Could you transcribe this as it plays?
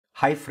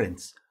Hi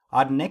friends,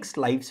 our next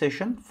live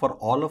session for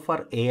all of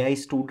our AI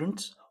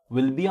students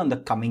will be on the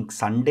coming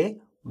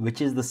Sunday, which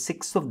is the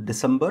 6th of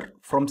December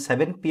from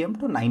 7 p.m.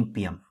 to 9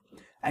 p.m.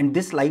 And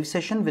this live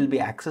session will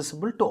be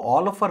accessible to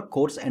all of our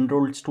course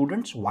enrolled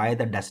students via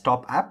the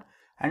desktop app.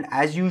 And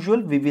as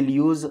usual, we will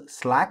use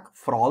Slack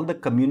for all the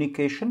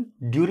communication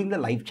during the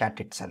live chat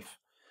itself.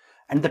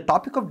 And the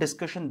topic of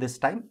discussion this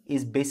time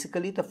is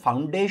basically the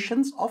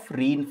foundations of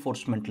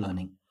reinforcement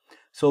learning.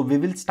 So we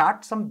will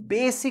start some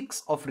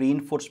basics of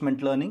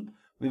reinforcement learning.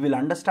 We will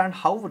understand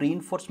how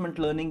reinforcement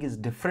learning is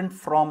different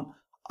from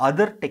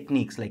other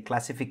techniques like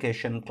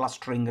classification,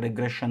 clustering,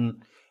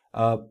 regression,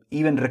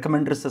 even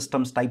recommender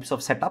systems types of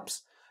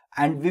setups.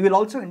 And we will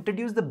also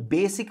introduce the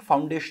basic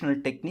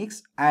foundational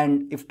techniques.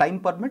 And if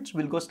time permits,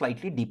 we'll go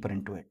slightly deeper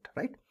into it,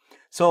 right?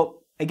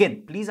 So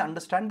again, please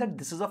understand that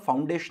this is a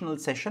foundational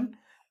session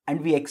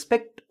and we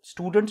expect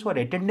students who are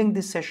attending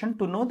this session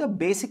to know the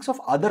basics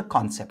of other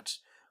concepts.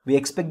 We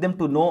expect them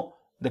to know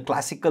the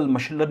classical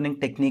machine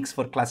learning techniques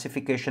for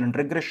classification and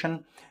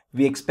regression.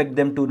 We expect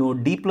them to know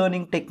deep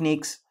learning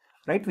techniques,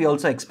 right? We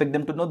also expect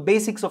them to know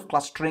basics of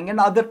clustering and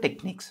other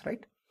techniques,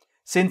 right?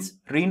 Since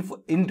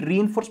in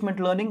reinforcement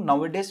learning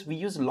nowadays, we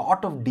use a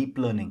lot of deep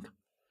learning.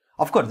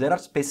 Of course, there are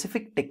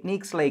specific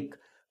techniques like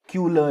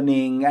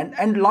Q-learning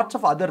and lots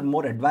of other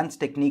more advanced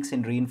techniques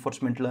in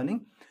reinforcement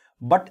learning,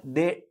 but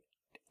they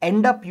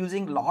end up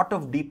using a lot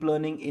of deep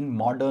learning in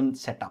modern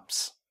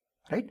setups,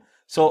 right?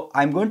 So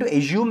I'm going to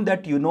assume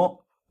that you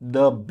know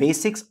the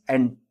basics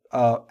and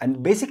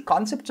basic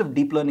concepts of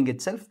deep learning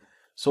itself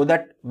so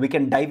that we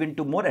can dive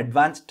into more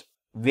advanced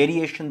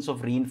variations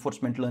of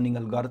reinforcement learning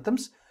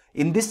algorithms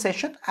in this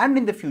session and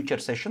in the future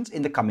sessions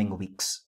in the coming weeks.